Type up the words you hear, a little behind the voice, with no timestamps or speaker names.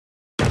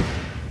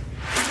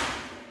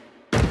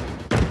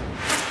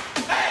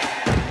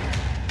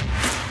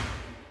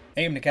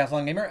Hey, I'm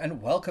Decathlon Gamer,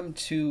 and welcome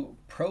to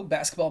Pro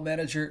Basketball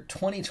Manager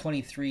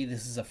 2023.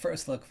 This is a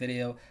first look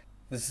video.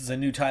 This is a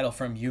new title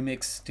from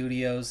Umix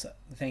Studios.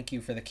 Thank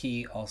you for the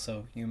key,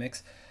 also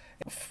Umix.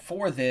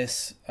 For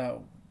this,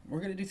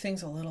 we're going to do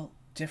things a little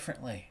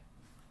differently.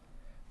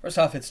 First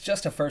off, it's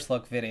just a first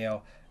look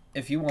video.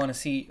 If you want to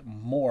see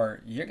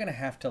more, you're going to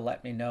have to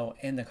let me know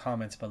in the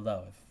comments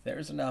below. If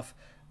there's enough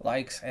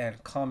likes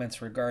and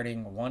comments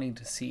regarding wanting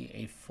to see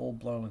a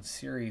full-blown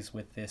series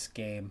with this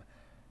game,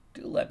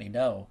 do let me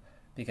know,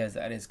 because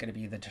that is going to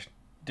be the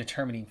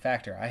determining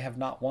factor. I have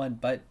not one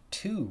but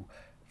two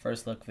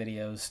first look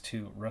videos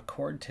to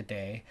record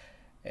today,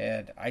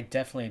 and I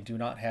definitely do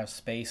not have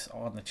space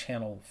on the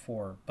channel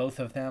for both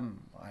of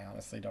them. I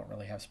honestly don't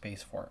really have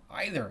space for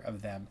either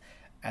of them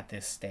at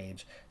this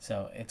stage,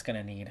 so it's going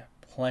to need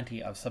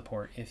plenty of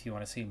support if you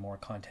want to see more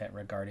content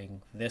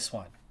regarding this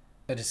one.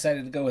 I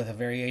decided to go with a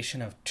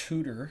variation of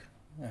tutor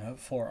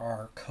for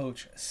our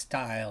coach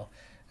style.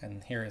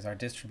 And here is our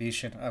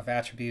distribution of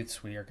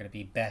attributes. We are going to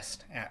be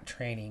best at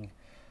training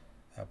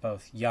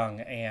both young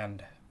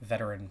and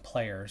veteran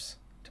players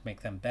to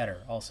make them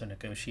better, also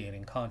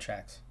negotiating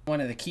contracts.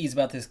 One of the keys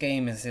about this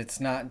game is it's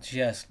not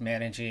just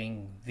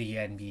managing the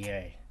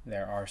NBA.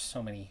 There are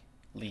so many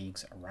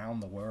leagues around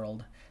the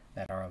world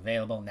that are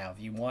available. Now, if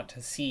you want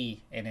to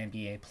see an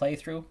NBA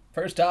playthrough,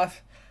 first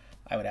off,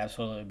 I would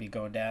absolutely be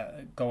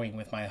going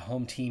with my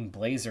home team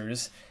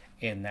Blazers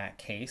in that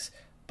case,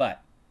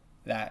 but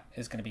that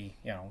is going to be,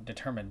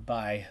 determined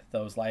by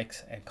those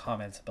likes and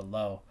comments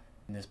below.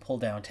 In this pull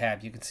down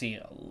tab, you can see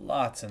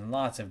lots and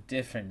lots of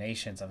different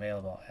nations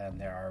available, and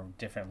there are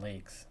different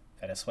leagues.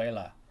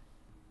 Venezuela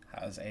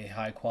has a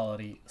high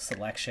quality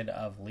selection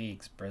of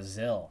leagues.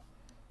 Brazil.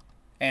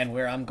 And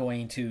where I'm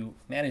going to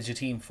manage a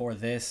team for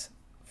this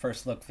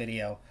first look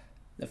video,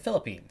 the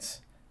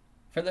Philippines.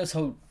 For those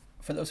who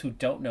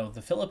don't know,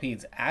 the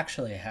Philippines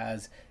actually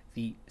has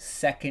the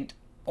second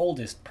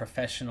oldest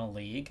professional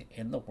league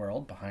in the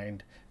world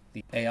behind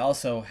they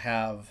also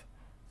have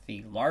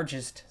the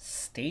largest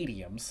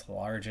stadiums,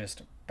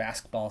 largest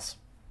basketball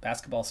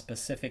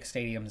specific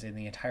stadiums in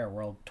the entire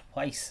world,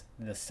 twice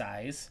the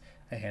size,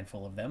 a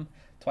handful of them,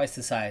 twice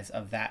the size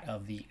of that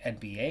of the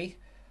NBA.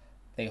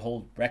 They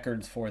hold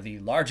records for the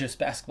largest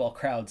basketball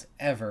crowds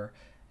ever,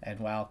 and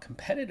while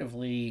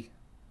competitively,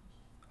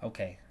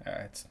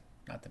 it's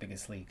not the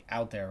biggest league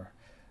out there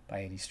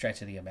by any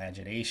stretch of the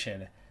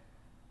imagination,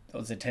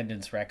 those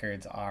attendance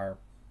records are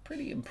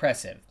pretty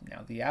impressive.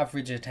 Now, the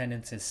average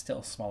attendance is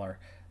still smaller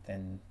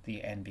than the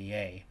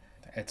NBA.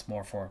 It's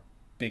more for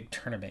big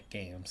tournament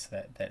games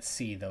that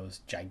see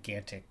those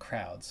gigantic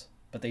crowds.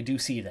 But they do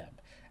see them,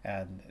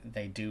 and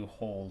they do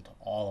hold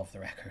all of the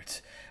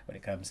records when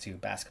it comes to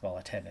basketball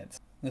attendance.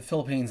 The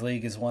Philippines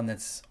League is one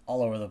that's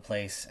all over the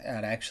place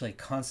and actually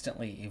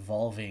constantly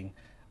evolving.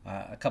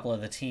 A couple of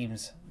the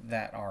teams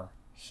that are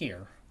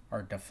here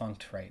are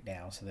defunct right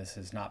now, so this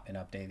has not been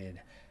updated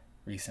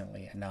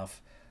recently enough,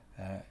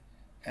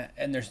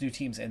 and there's new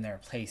teams in their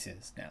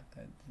places. Now,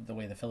 the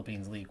way the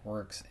Philippines League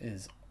works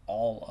is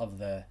all of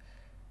the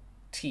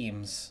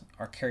teams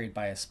are carried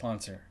by a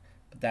sponsor,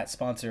 but that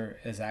sponsor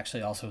is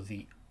actually also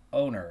the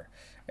owner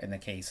in the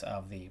case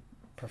of the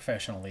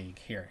professional league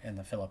here in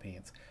the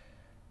Philippines.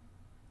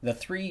 The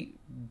three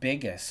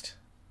biggest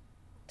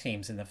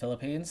teams in the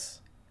Philippines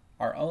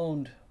are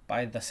owned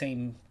by the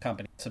same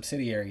company,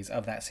 subsidiaries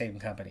of that same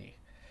company,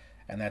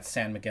 and that's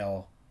San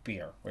Miguel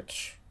Beer,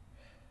 which,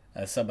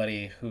 as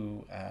somebody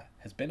who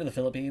has been to the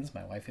Philippines,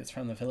 my wife is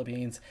from the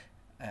Philippines,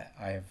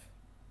 I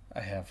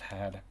have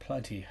had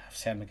plenty of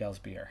San Miguel's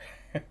beer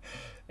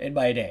in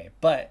my day.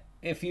 But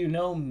if you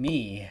know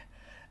me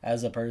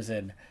as a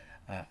person,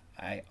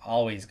 I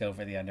always go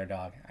for the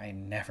underdog. I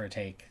never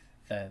take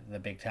the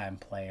big time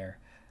player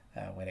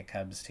when it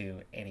comes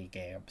to any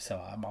game. So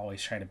I'm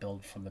always trying to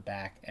build from the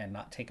back and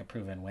not take a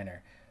proven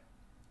winner.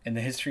 In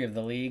the history of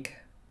the league,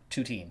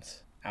 two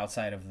teams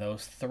outside of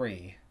those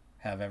three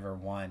have ever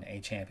won a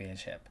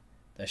championship.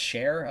 The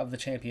share of the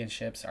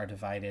championships are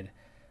divided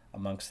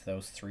amongst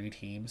those three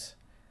teams,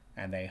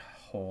 and they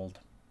hold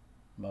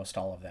most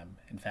all of them.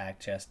 In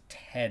fact, just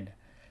 10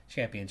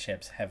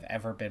 championships have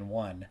ever been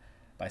won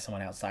by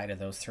someone outside of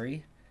those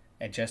three,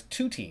 and just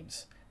two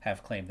teams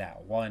have claimed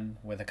that. One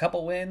with a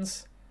couple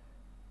wins,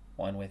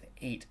 one with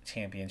 8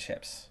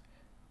 championships,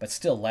 but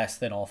still less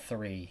than all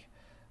three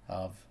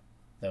of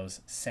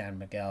those San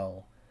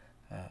Miguel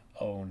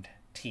owned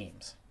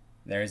teams.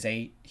 There's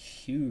a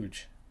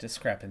huge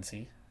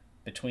discrepancy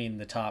between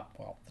the top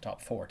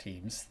 4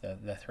 teams,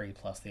 the 3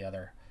 plus the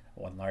other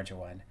one larger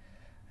one,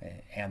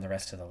 and the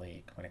rest of the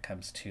league when it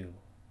comes to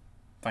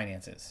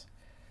finances.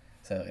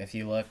 So if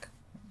you look,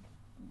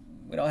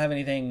 we don't have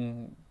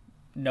anything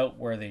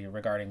noteworthy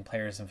regarding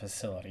players and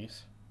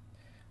facilities,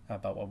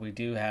 but what we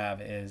do have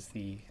is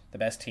the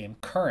best team,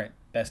 current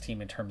best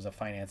team in terms of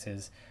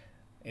finances,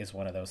 is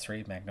one of those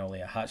 3,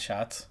 Magnolia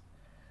Hotshots,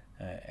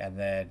 and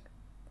then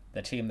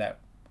the team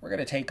that we're going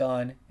to take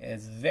on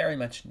is very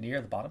much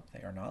near the bottom.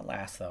 They are not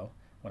last, though,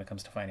 when it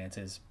comes to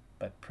finances,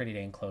 but pretty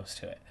dang close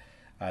to it.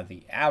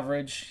 The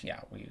average,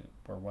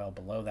 we're well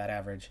below that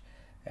average.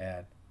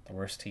 and the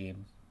worst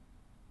team,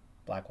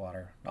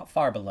 Blackwater, not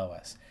far below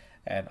us.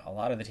 And a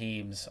lot of the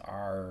teams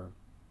are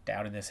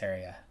down in this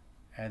area,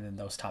 and then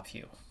those top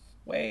few,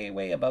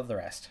 way above the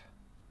rest.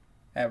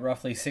 At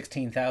roughly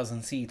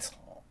 16,000 seats,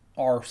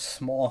 our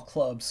small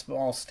club,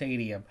 small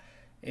stadium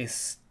is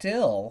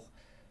still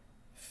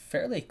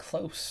fairly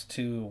close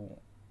to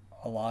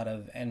a lot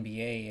of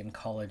NBA and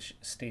college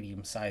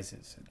stadium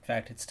sizes. In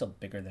fact, it's still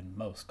bigger than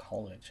most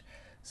college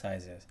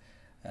sizes.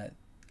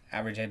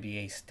 Average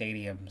NBA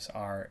stadiums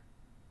are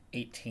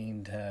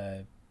 18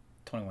 to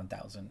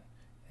 21,000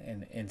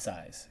 in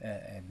size,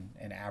 and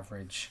an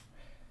average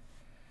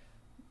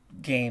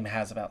game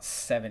has about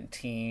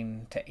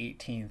 17 to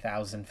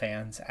 18,000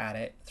 fans at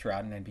it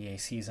throughout an NBA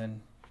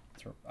season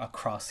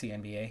across the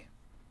NBA.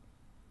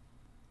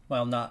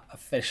 While not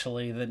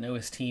officially the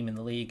newest team in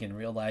the league in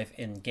real life,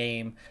 in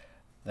game,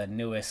 the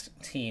newest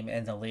team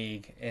in the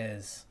league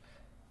is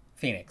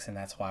Phoenix, and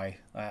that's why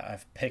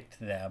I've picked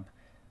them.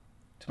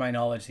 To my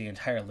knowledge, the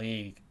entire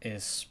league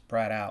is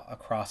spread out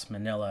across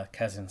Manila.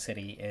 Quezon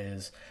City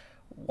is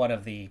one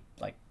of the,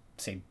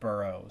 say,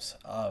 boroughs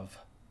of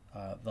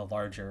the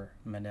larger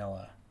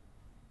Manila,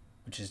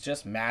 which is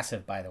just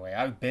massive, by the way.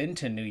 I've been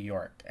to New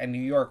York, and New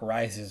York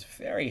rises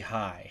very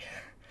high.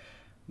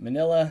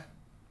 Manila,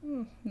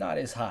 not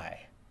as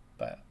high,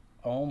 but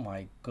oh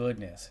my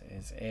goodness,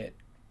 is it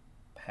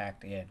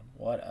packed in.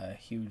 What a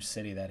huge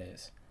city that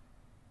is.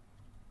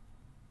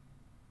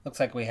 Looks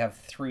like we have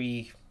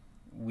 3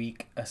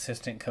 weak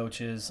assistant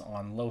coaches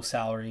on low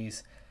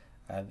salaries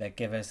that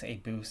give us a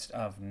boost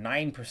of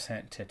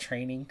 9% to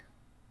training.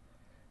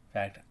 In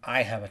fact,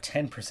 I have a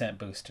 10%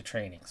 boost to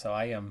training, so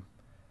I am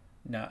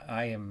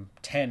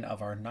 10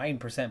 of our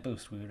 9%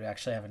 boost. We would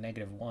actually have a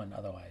 -1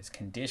 otherwise.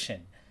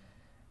 Condition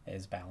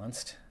is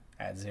balanced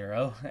at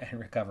 0, and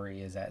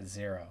recovery is at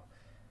 0.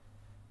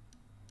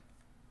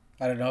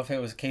 I don't know if it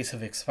was a case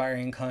of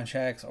expiring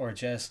contracts or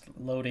just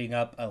loading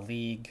up a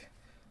league,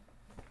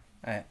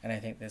 and I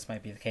think this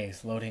might be the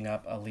case, loading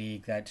up a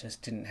league that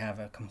just didn't have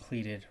a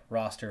completed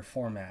roster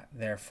format.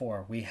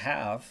 Therefore, we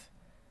have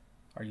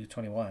our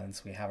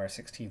U21s, we have our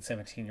 16,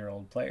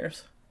 17-year-old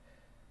players.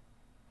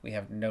 We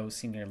have no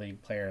senior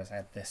league players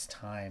at this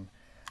time,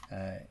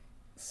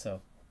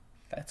 so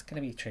that's going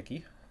to be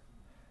tricky.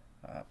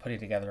 Putting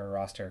together a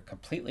roster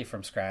completely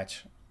from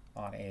scratch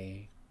on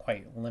a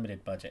quite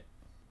limited budget.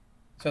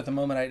 So at the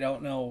moment, I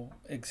don't know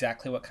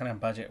exactly what kind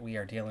of budget we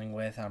are dealing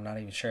with. I'm not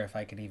even sure if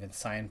I could even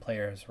sign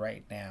players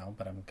right now,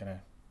 but I'm going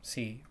to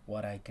see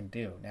what I can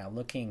do. Now,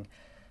 looking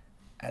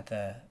at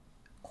the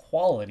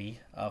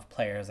quality of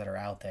players that are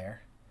out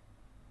there,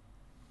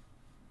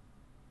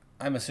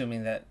 I'm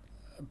assuming that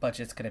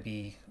budget's going to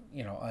be,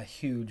 a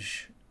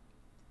huge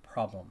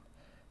problem.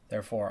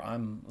 Therefore,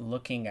 I'm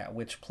looking at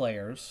which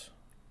players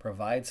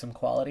provide some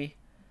quality,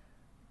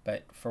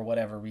 but for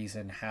whatever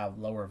reason have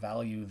lower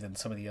value than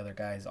some of the other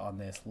guys on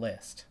this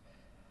list.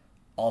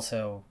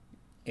 Also,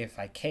 if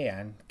I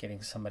can,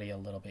 getting somebody a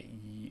little bit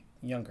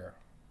younger.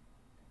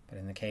 But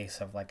in the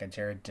case of like a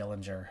Jared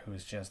Dillinger,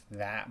 who's just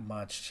that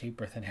much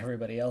cheaper than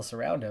everybody else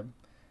around him,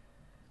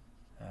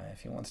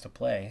 if he wants to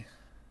play,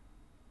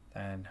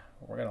 then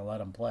we're going to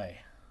let him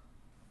play.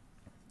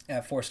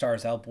 At 4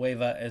 stars,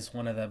 Albueva is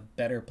one of the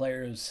better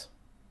players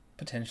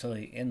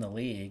potentially in the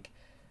league.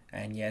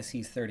 And yes,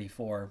 he's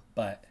 34,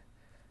 but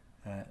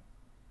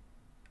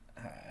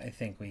I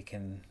think we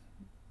can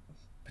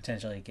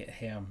potentially get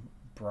him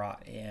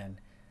brought in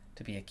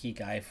to be a key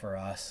guy for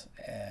us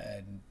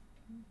and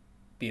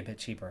be a bit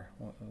cheaper.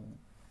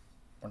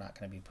 We're not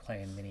going to be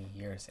playing many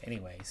years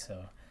anyway,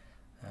 so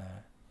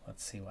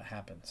let's see what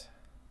happens.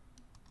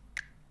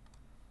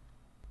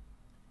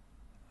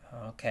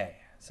 Okay,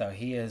 so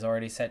he is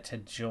already set to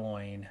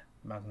join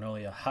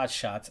Magnolia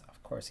Hotshots.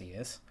 Of course he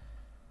is.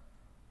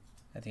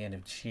 At the end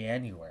of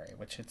January,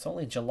 which it's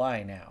only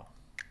July now.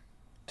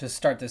 To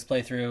start this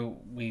playthrough,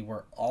 we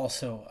were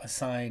also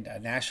assigned a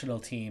national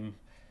team,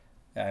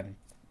 and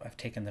I've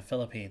taken the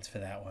Philippines for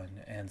that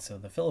one. And so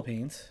the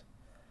Philippines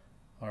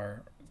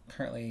are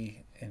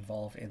currently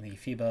involved in the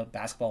FIBA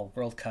Basketball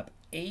World Cup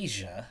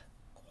Asia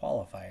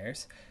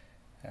qualifiers.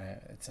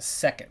 It's a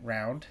second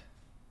round.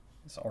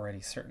 It's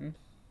already certain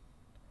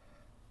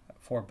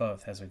for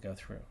both as we go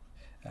through.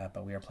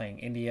 But we are playing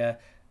India.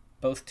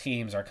 Both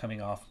teams are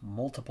coming off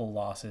multiple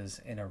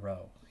losses in a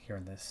row here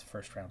in this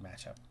first round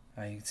matchup.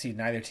 You can see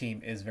neither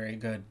team is very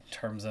good in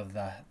terms of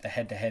the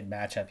head-to-head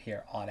matchup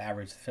here. On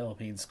average, the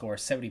Philippines score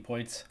 70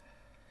 points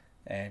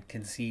and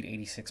concede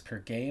 86 per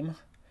game,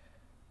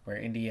 where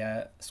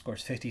India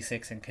scores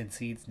 56 and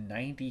concedes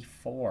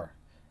 94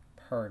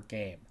 per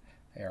game.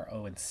 They are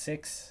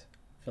 0-6.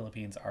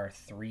 Philippines are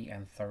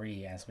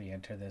 3-3 as we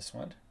enter this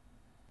one.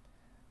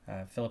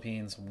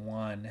 Philippines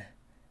won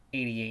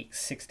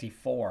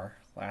 88-64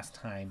 last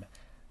time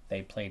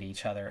they played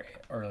each other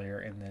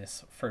earlier in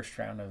this first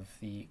round of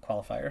the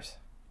qualifiers.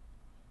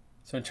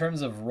 So in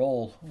terms of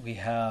role, we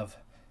have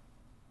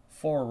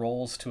 4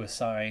 roles to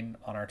assign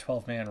on our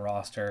 12-man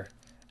roster,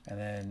 and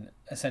then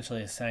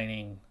essentially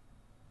assigning,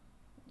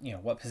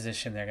 what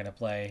position they're going to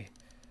play,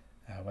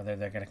 whether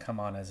they're going to come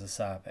on as a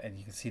sub. And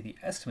you can see the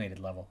estimated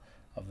level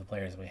of the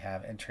players we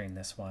have entering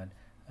this one.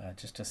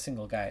 Just a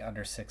single guy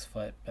under 6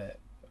 foot, but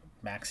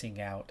maxing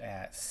out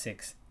at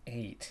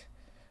 6'8".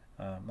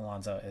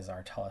 Alonso is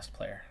our tallest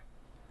player.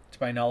 To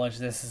my knowledge,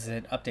 this is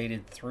an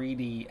updated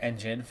 3D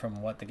engine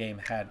from what the game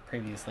had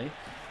previously.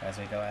 As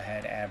we go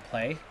ahead and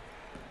play,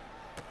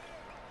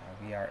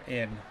 we are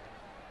in,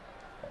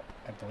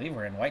 I believe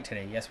we're in white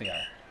today. Yes, we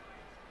are.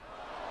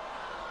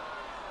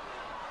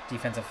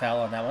 Defensive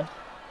foul on that one.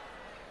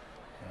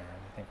 And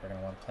I think we're going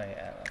to want to play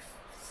at a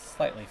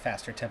slightly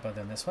faster tempo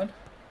than this one.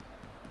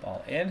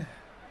 Ball in.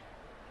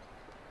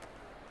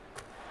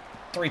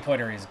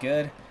 Three-pointer is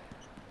good.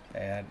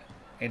 And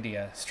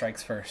India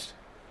strikes first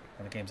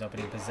on the game's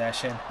opening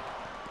possession.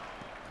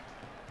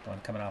 One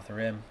coming off the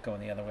rim, going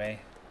the other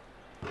way.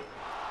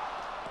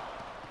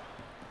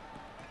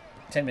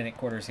 10-minute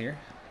quarters here.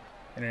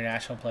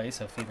 International play,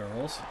 so FIBA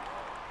rules.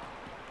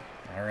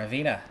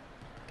 Ravina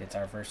gets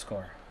our first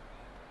score.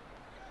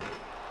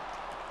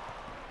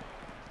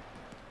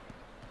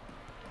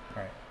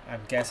 Alright,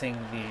 I'm guessing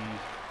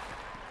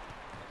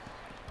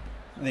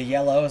the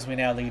yellow, as we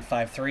now lead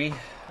 5-3.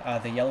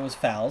 The yellow is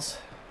fouls,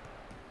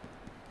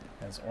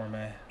 as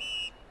Orme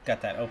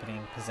got that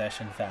opening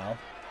possession foul.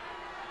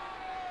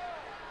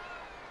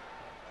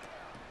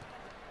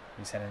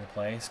 Reset into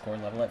play. Score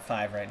level at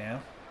 5 right now.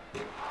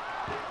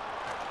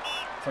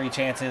 3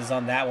 chances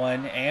on that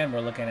one, and we're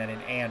looking at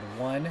an and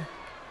 1.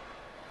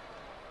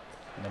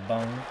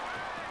 Nabung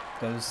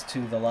goes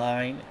to the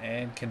line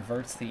and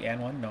converts the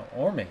and 1. No,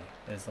 Orme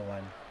is the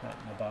one, not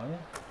Nabung.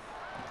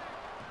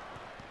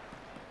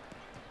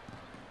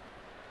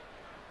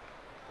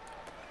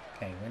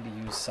 Okay, when to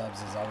use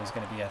subs is always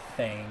going to be a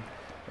thing.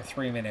 We're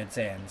 3 minutes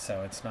in,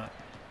 so it's not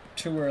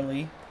too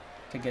early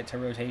to get to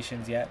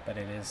rotations yet, but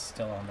it is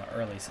still on the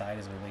early side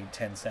as we lead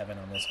 10-7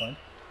 on this one.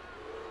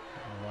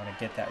 We want to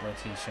get that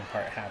rotation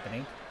part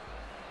happening.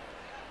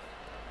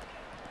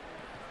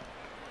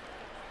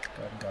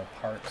 Go ahead and go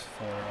Parks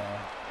for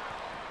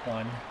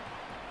 1.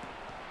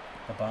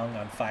 The bung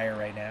on fire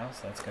right now,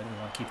 so that's good. We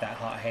want to keep that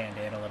hot hand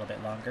in a little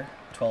bit longer.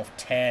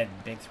 12-10,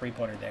 big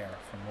three-pointer there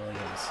from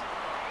Williams.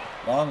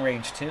 Long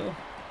range too.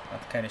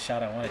 Not the kind of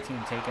shot I want a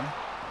team taking.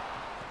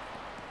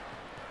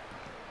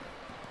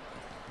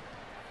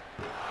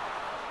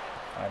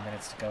 5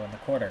 minutes to go in the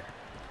quarter.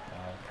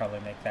 I'll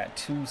probably make that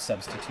 2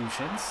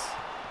 substitutions.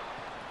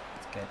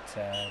 Let's get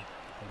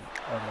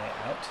Orme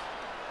out.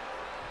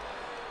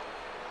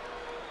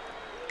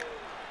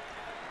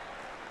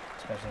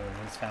 Especially with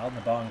his foul.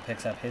 Nabong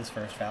picks up his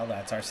first foul.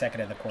 That's our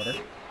second in the quarter.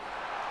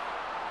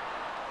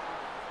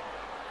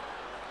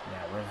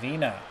 Yeah,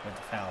 Ravina with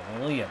the foul.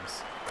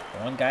 Williams,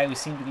 the one guy we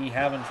seem to be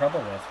having trouble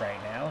with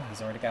right now.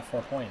 He's already got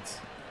 4 points.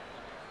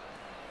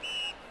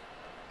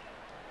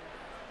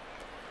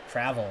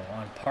 Travel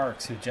on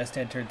Parks, who just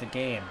entered the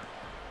game.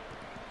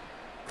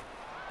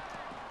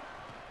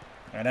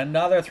 And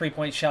another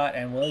 3-point shot,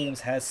 and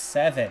Williams has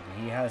 7.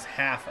 He has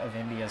half of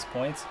India's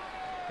points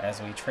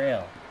as we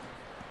trail.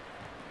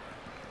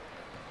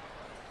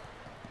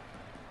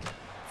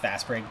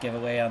 Fast break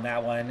giveaway on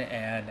that one,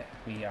 and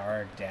we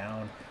are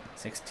down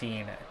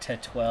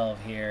 16-12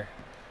 here.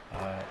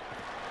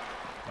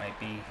 Might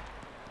be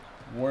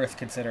worth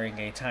considering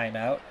a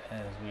timeout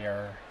as we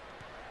are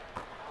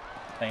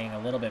playing a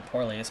little bit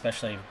poorly,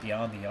 especially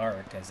beyond the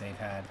arc, as they've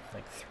had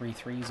like 3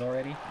 threes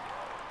already.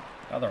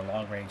 Another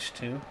long range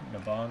too.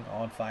 Nabong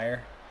on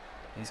fire.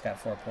 He's got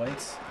 4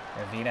 points.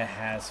 Ravina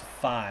has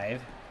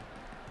 5.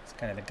 It's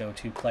kind of the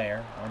go-to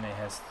player. Orme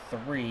has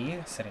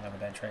 3, sitting on the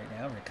bench right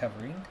now,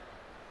 recovering.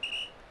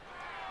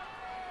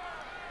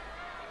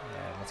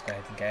 And let's go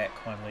ahead and get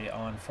Quanley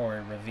on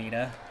for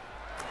Ravina,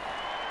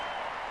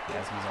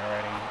 as he's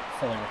already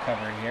fully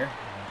recovered here.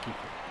 Keep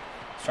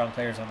strong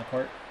players on the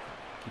court.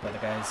 Keep other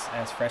guys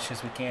as fresh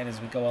as we can as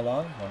we go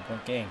along.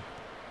 1-point game.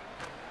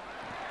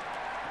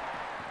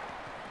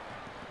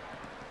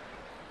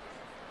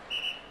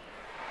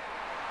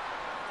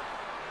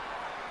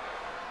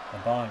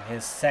 Nabong,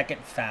 his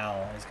second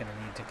foul, is going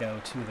to need to go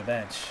to the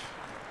bench.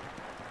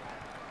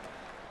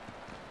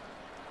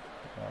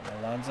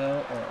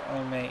 Alonso or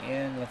Orme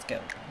in. Let's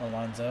get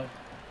Alonso.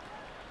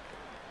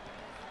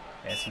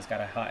 Yes, he's got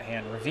a hot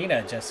hand.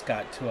 Ravina just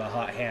got to a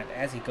hot hand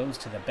as he goes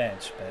to the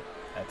bench, but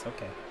that's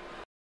okay.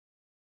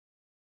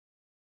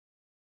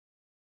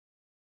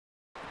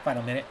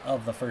 Final minute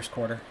of the first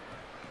quarter.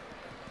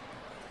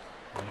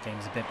 The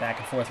game's a bit back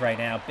and forth right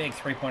now. Big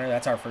three-pointer.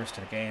 That's our first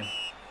of the game.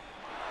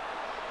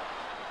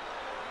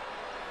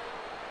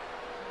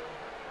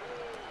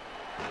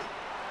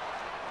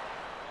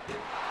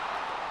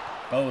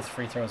 Both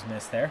free throws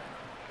missed there.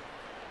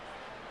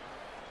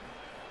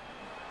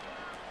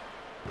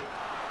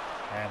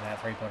 And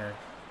that three-pointer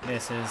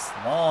misses.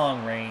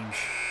 Long range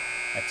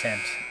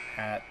attempt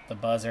at the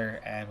buzzer.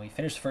 And we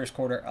finish the first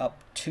quarter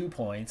up 2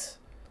 points.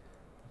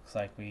 Looks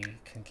like we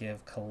can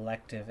give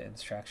collective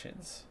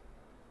instructions.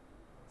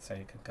 So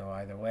you could go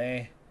either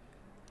way.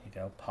 You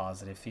go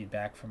positive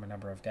feedback from a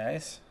number of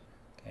guys.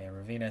 Okay,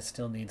 Ravina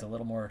still needs a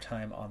little more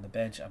time on the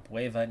bench.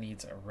 Abueva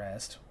needs a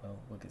rest.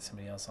 We'll get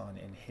somebody else on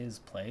in his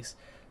place.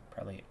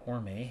 Probably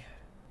Orme.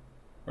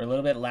 We're a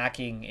little bit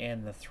lacking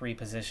in the 3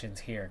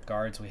 positions here.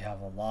 Guards, we have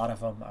a lot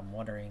of them. I'm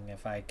wondering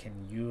if I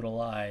can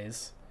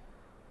utilize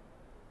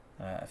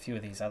a few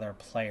of these other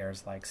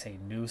players, like, say,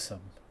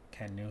 Newsom.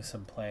 Can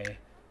Newsom play?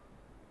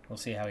 We'll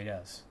see how he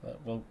does.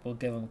 But we'll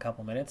give him a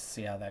couple minutes to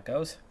see how that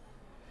goes.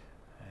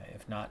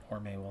 If not,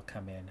 Orme will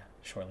come in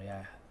shortly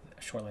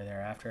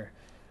thereafter.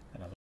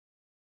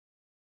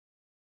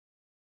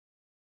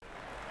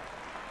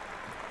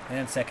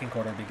 And second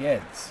quarter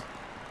begins.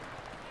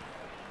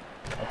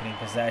 Opening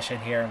possession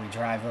here, we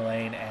drive the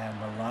lane, and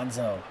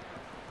Malonzo,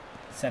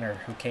 center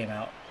who came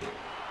out,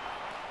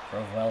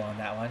 drove well on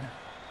that one.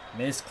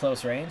 Missed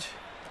close range.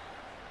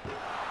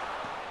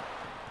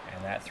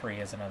 And that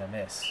 3 is another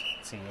miss.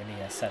 See,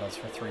 India settles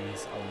for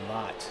 3s a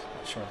lot.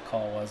 Not sure what the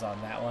call was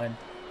on that one.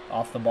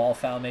 Off the ball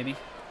foul, maybe.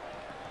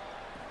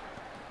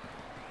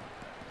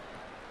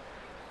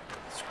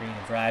 Screen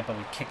and drive, but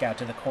we kick out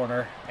to the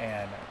corner,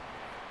 and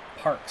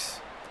Parks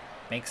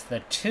makes the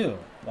 2.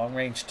 Long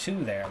range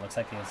 2 there. Looks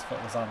like his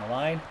foot was on the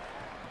line.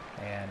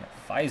 And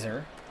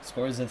Pfizer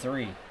scores the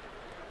 3.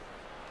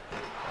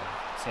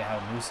 See how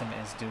Newsom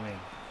is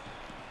doing.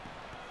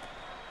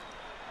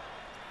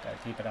 Gotta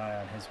keep an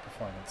eye on his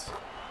performance.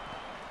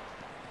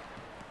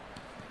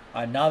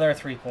 Another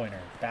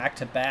 3-pointer.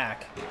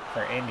 Back-to-back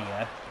for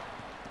India.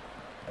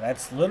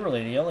 That's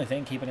literally the only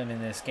thing keeping them in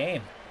this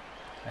game.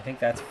 I think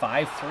that's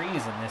 5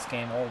 threes in this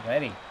game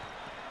already.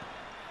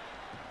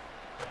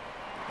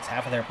 It's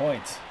half of their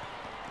points.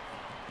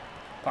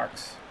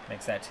 Parks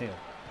makes that 2.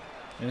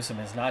 Newsom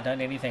has not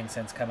done anything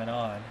since coming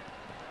on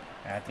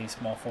at the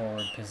small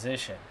forward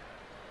position.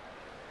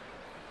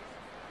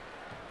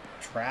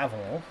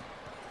 Travel.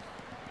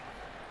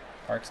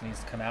 Parks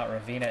needs to come out.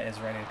 Ravina is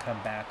ready to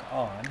come back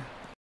on.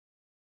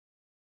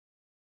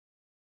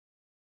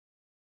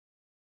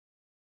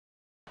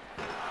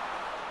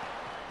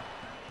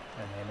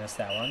 And they missed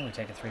that one. We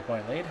take a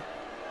 3-point lead.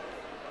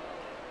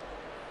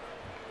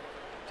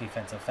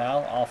 Defensive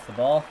foul off the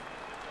ball.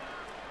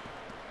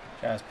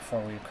 Just before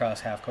we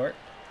cross half court.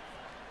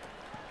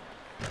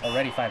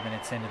 Already 5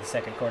 minutes into the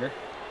second quarter.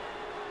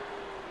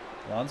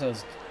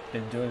 Alonso's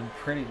been doing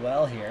pretty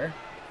well here.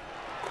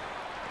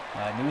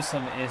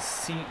 Newsom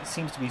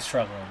seems to be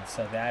struggling,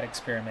 so that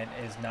experiment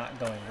is not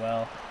going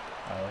well.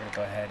 We're going to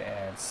go ahead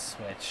and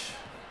switch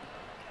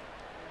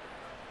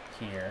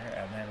here,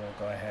 and then we'll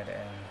go ahead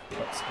and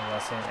put somebody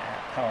else in at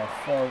power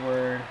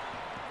forward.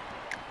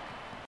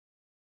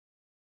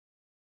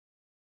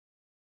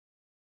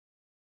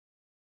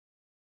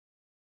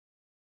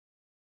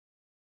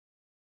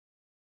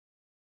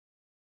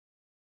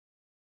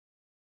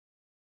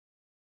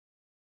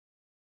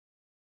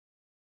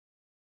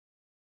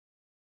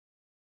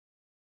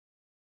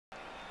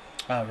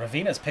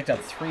 Ravina's picked up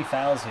 3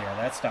 fouls here.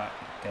 That's not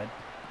good.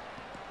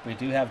 We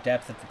do have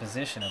depth at the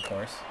position, of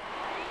course.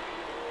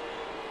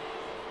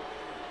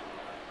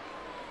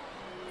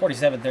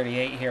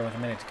 47-38 here with a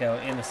minute to go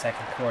in the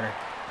second quarter.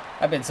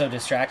 I've been so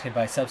distracted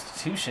by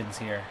substitutions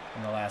here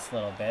in the last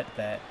little bit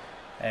that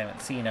I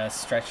haven't seen us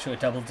stretch to a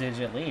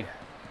double-digit lead.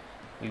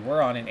 We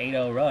were on an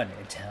 8-0 run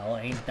until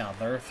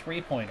another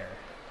 3-pointer.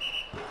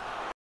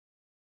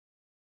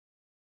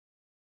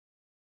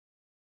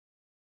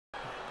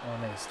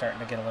 He's starting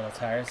to get a little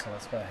tired, so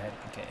let's go ahead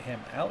and get him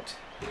out.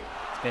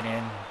 It's been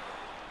in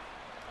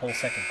whole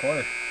second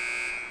quarter.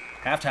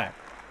 Halftime.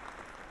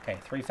 Okay,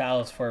 3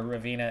 fouls for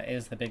Ravina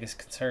is the biggest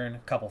concern. A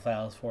couple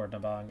fouls for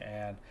Nabong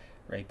and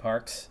Ray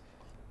Parks.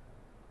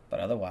 But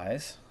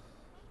otherwise,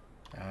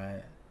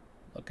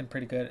 looking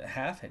pretty good at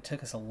half. It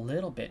took us a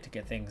little bit to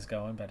get things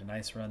going, but a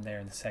nice run there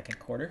in the second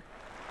quarter.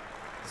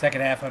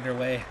 Second half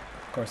underway.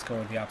 Of course,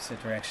 going the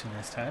opposite direction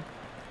this time.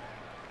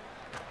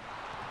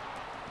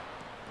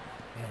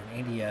 And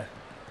India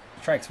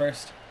strikes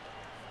first.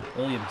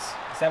 Williams,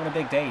 he's having a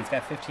big day. He's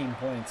got 15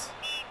 points.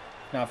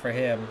 If not for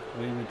him,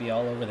 we would be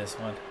all over this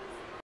one.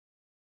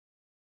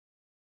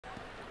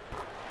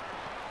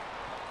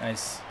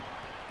 Nice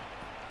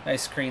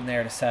screen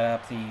there to set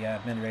up the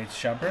mid-range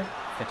jumper.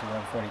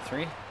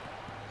 51-43.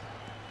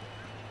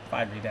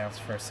 5 rebounds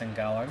for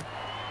Singalang.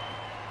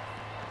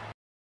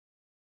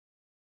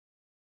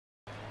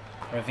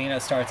 Ravina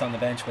starts on the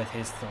bench with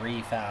his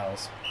 3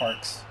 fouls.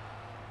 Parks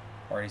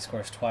already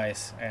scores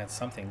twice, and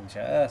something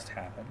just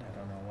happened. I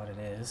don't know what it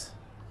is.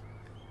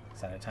 Is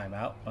that a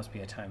timeout? Must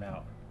be a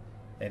timeout.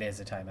 It is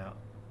a timeout.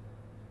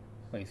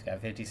 We've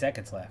got 50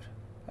 seconds left.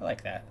 I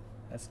like that.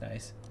 That's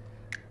nice.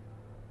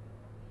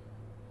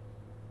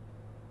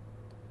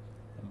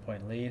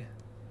 1-point lead.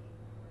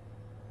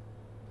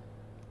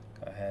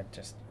 Go ahead,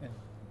 just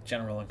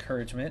general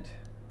encouragement.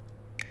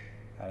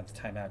 Out of the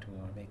timeout, do we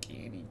want to make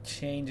any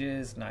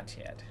changes? Not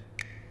yet.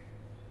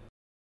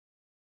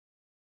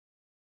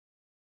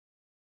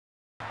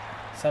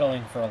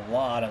 Settling for a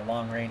lot of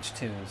long-range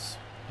 2s,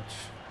 which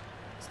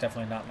is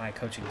definitely not my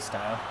coaching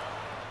style.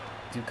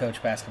 I do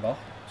coach basketball.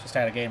 Just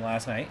had a game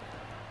last night.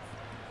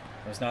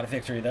 It was not a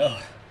victory, though.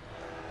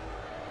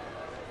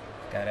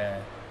 Got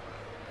a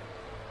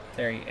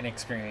Very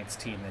inexperienced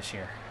team this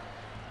year.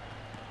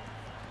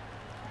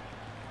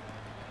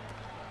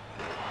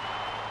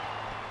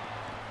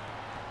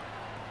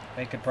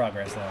 Making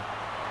progress, though.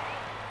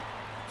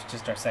 It's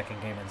just our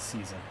second game of the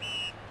season.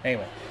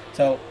 Anyway,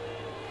 so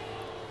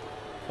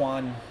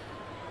Juan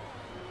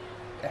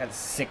has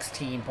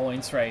 16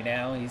 points right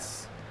now.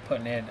 He's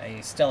putting in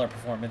a stellar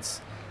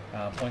performance.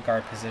 Point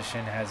guard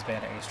position has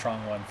been a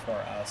strong one for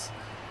us.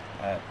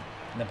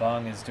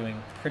 Nabong is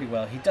doing pretty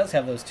well. He does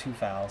have those 2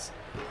 fouls.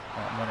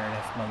 I'm wondering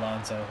if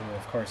Malonzo, who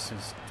of course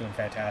is doing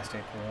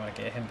fantastic, we want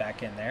to get him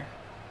back in there.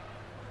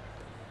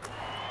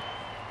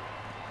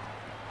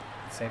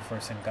 Save for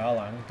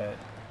Singalang, but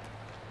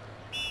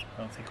I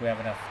don't think we have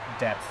enough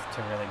depth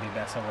to really be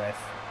messing with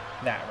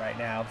that right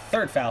now.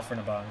 3rd foul for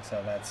Nabong,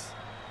 so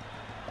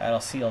that'll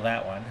seal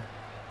that one.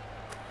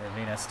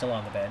 Ravina's still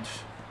on the bench.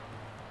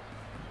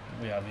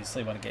 We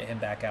obviously want to get him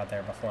back out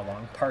there before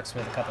long. Parks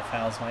with a couple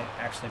fouls might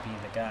actually be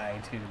the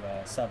guy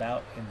to sub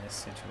out in this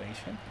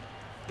situation.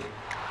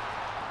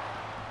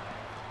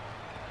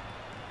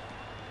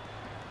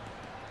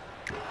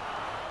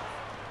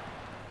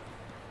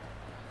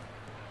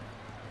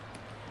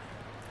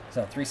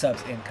 So 3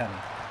 subs incoming.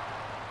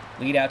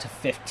 Lead out to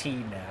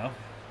 15 now.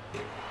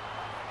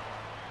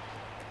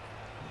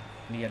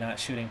 Nia not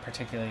shooting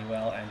particularly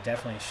well and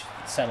definitely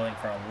settling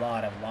for a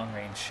lot of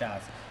long-range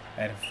shots.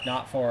 And if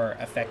not for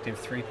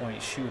effective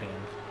 3-point shooting,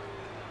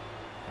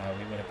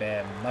 we would have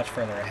been much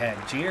further ahead.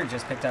 Jeter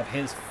just picked up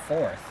his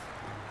 4th.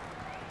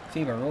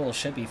 FIBA rules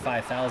should be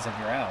 5 fouls and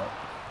you're out.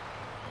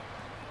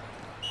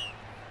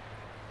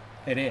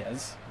 It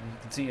is. You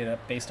can see it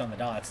based on the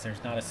dots.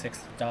 There's not a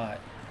 6th dot.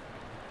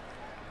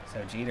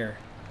 So Jeter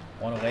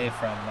 1 away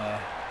from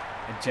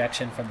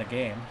ejection from the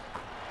game.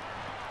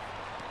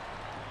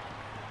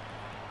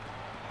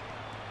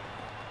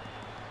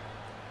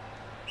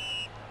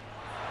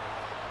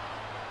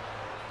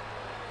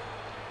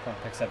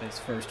 Picks up his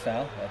 1st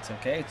foul. That's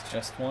okay. It's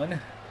just 1.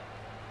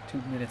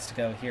 2 minutes to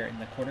go here in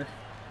the quarter.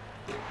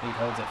 Lead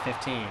holds at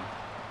 15.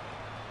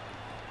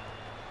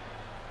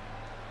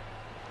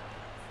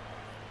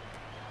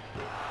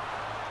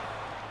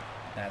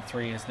 That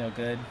 3 is no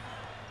good.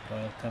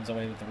 Doyle comes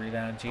away with the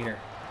rebound. Jeter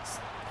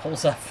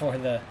pulls up for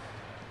the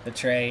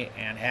tray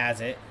and has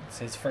it. It's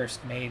his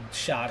first made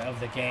shot of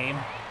the game.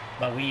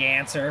 But we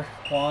answer.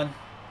 Juan,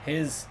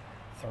 his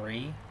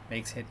 3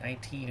 makes it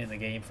 19 in the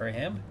game for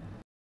him.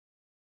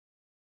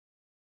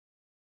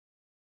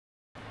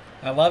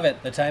 I love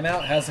it. The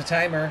timeout has a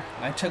timer.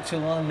 I took too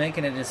long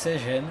making a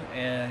decision,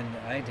 and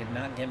I did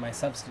not get my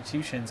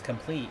substitutions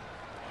complete.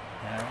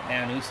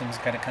 Now Newsom's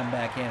got to come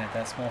back in at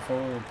that small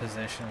forward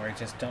position where I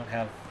just don't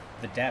have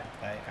the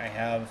depth. I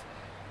have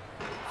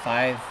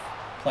 5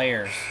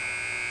 players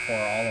for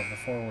all of the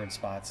forward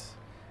spots,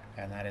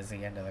 and that is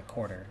the end of the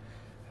quarter.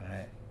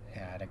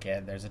 And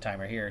again, there's a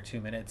timer here, 2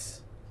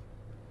 minutes.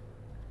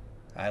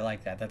 I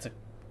like that. That's a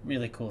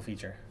really cool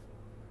feature.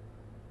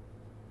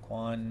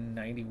 Quan,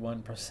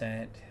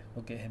 91%.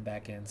 We'll get him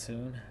back in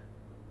soon.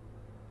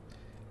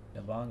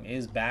 Nabong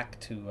is back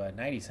to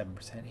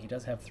 97%. He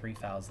does have 3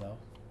 fouls, though.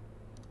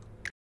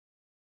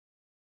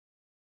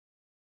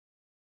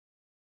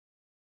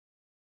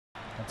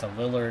 That's a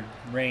Lillard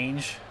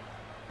range,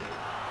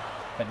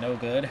 but no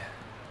good.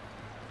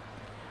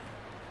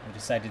 We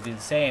decide to do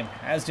the same,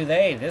 as do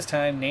they. This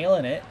time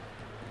nailing it.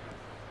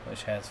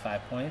 Bush has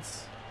 5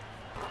 points.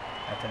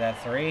 After that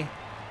 3.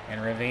 And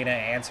Ravina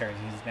answers.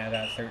 He's now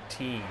got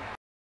 13.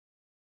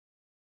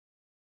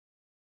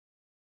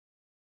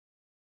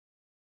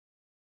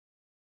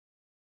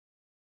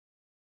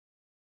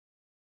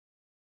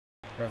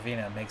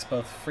 Ravina makes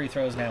both free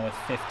throws now with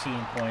 15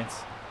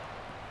 points.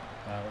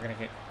 We're going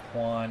to get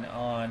Quan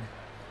on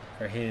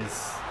for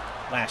his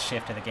last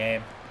shift of the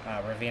game.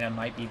 Ravina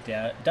might be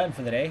done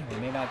for the day. We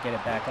may not get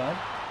it back on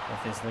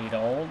if his lead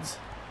holds.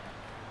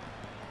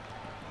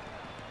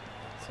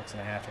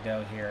 6.5 to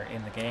go here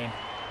in the game.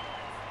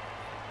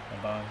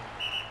 Nabong,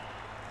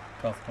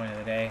 12th point of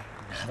the day,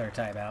 another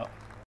timeout.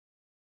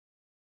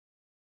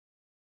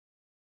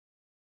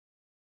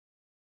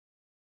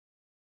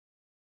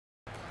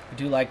 I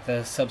do like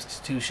the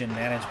substitution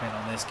management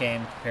on this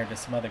game compared to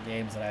some other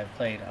games that I've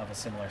played of a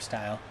similar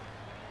style.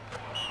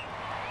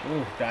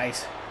 Ooh,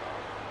 nice.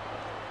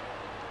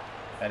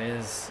 That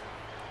is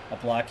a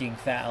blocking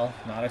foul,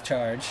 not a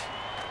charge.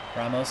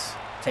 Ramos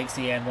takes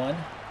the N1.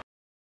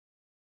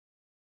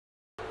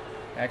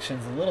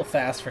 Action's a little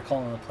fast for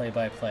calling the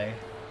play-by-play.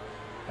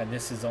 And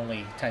this is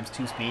only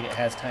 ×2 speed. It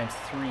has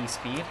 ×3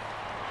 speed.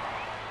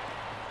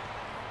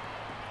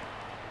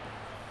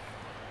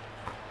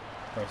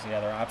 Of course, the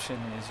other option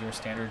is your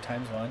standard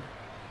 ×1.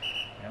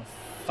 Now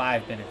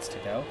 5 minutes to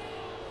go.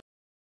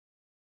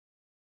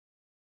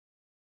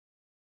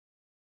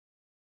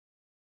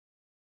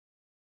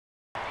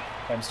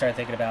 I'm starting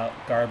thinking about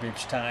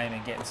garbage time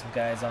and getting some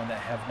guys on that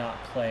have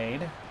not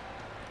played.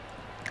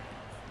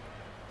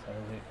 So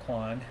we'll get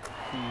Quan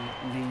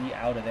Lee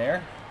out of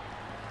there.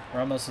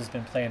 Ramos has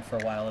been playing for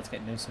a while. Let's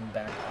get Newsom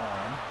back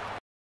on.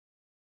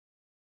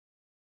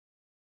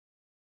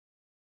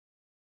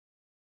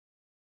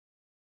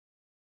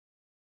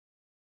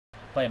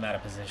 Play him out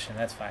of position.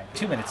 That's fine.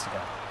 2 minutes to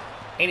go.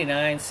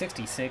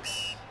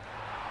 89-66.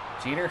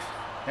 Jeter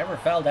never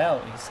fouled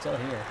out. He's still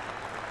here.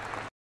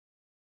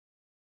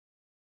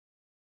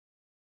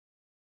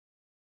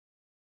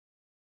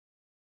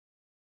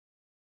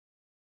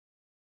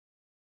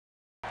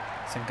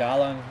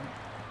 Sangala,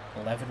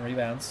 11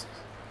 rebounds.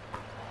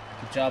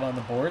 Good job on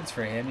the boards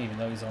for him, even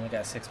though he's only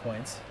got 6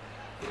 points.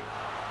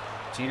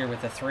 Jeter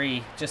with the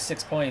 3, just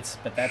 6 points,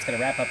 but that's going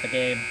to wrap up the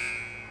game.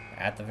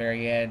 At the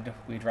very end,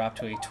 we drop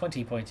to a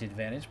 20-point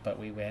advantage, but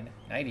we win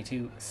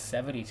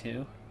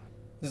 92-72.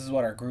 This is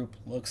what our group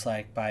looks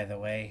like, by the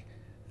way.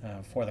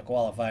 For the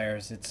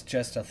qualifiers, it's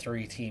just a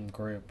 3-team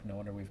group. No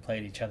wonder we've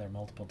played each other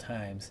multiple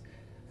times.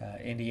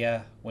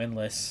 India,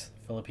 winless.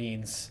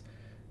 Philippines,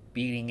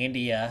 beating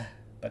India,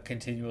 but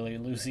continually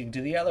losing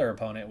to the other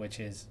opponent, which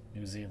is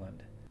New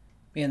Zealand.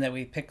 Being that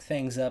we pick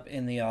things up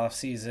in the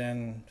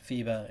off-season,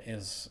 FIBA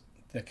is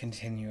the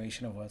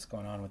continuation of what's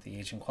going on with the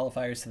Asian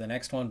qualifiers. So the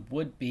next one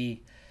would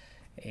be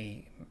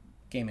a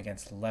game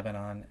against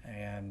Lebanon,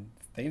 and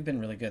they've been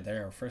really good.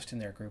 They're first in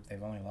their group.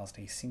 They've only lost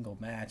a single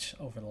match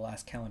over the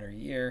last calendar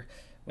year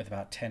with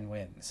about 10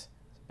 wins.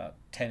 It's about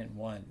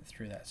 10-1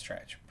 through that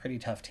stretch. Pretty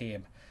tough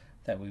team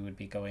that we would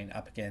be going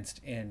up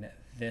against in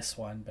this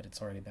one, but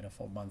it's already been a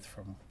full month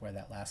from where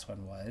that last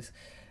one was.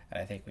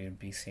 And I think we would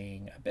be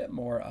seeing a bit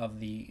more of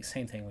the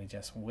same thing we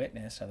just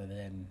witnessed, other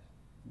than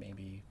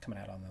maybe coming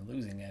out on the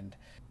losing end.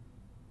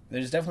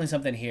 There's definitely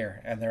something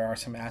here, and there are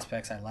some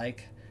aspects I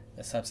like.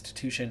 The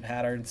substitution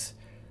patterns,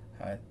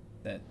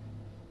 the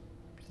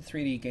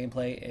 3D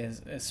gameplay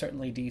is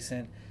certainly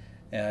decent,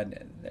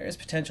 and there is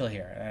potential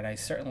here. And I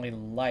certainly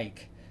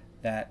like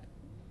that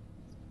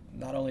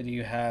not only do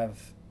you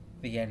have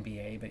the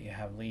NBA, but you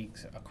have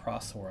leagues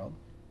across the world.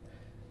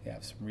 You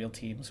have some real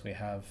teams. We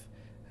have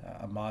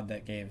a mod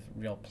that gave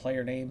real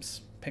player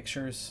names,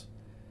 pictures,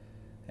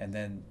 and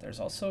then there's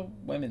also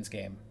women's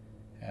game,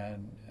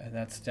 and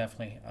that's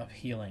definitely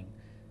appealing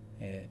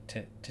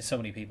to so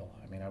many people.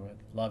 I mean, I would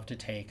love to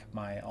take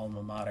my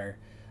alma mater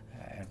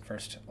and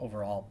first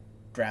overall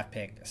draft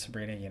pick,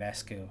 Sabrina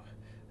Ionescu,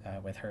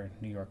 with her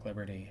New York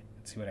Liberty,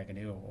 and see what I can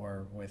do,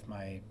 or with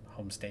my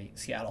home state,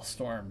 Seattle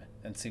Storm,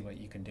 and see what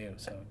you can do.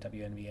 So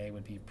WNBA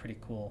would be pretty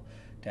cool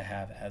to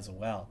have as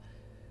well.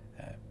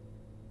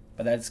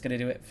 But that's going to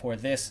do it for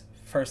this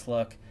first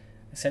look.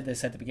 I said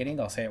this at the beginning,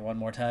 I'll say it one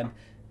more time.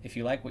 If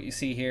you like what you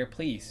see here,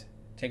 please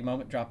take a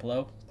moment, drop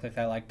below, click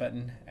that like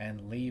button,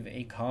 and leave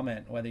a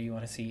comment whether you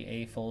want to see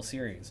a full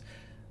series.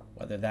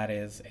 Whether that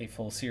is a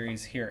full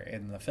series here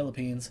in the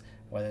Philippines,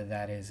 whether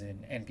that is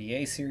an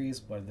NBA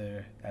series,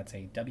 whether that's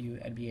a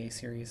WNBA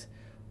series.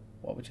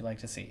 What would you like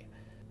to see?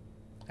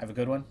 Have a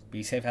good one.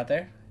 Be safe out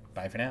there.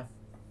 Bye for now.